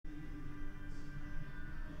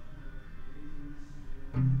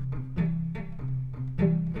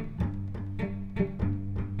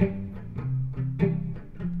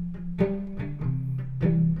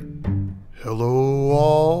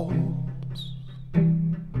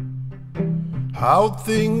how'd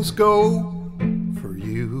things go for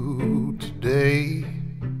you today?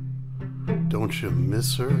 Don't you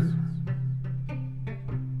miss her?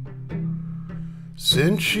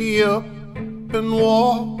 Since she up and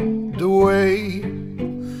walked away,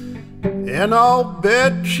 and I'll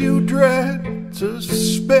bet you dread to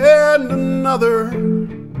spend another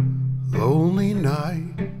lonely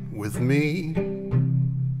night with me.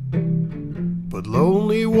 But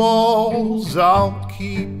lonely walls, I'll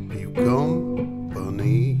keep you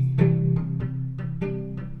company.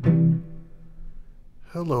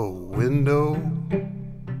 Hello, window.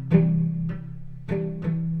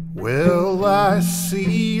 Well, I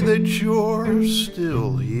see that you're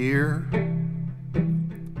still here.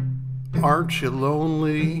 Aren't you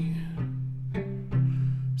lonely?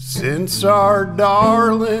 Since our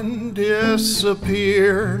darling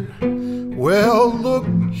disappeared. Well, look,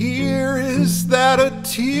 here is that a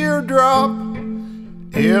teardrop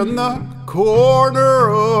in the corner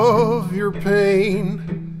of your pane.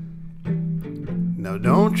 Now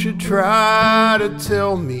don't you try to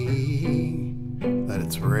tell me that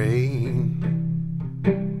it's rain.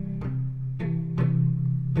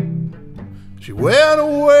 She went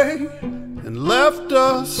away and left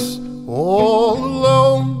us all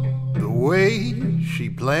alone the way she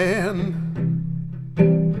planned.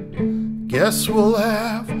 Guess we'll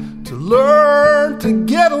have to learn to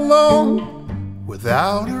get along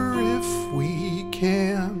without her if we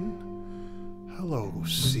can. Hello,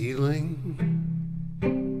 ceiling.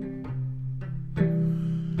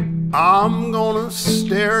 I'm gonna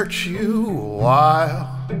stare at you a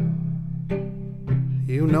while.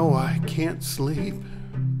 You know I can't sleep,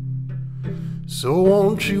 so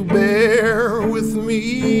won't you bear with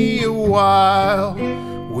me a while?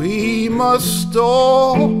 We must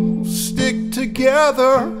all stick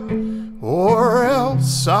together, or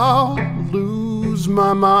else I'll lose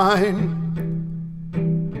my mind.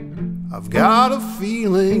 I've got a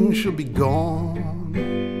feeling she'll be gone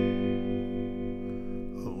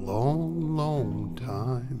a long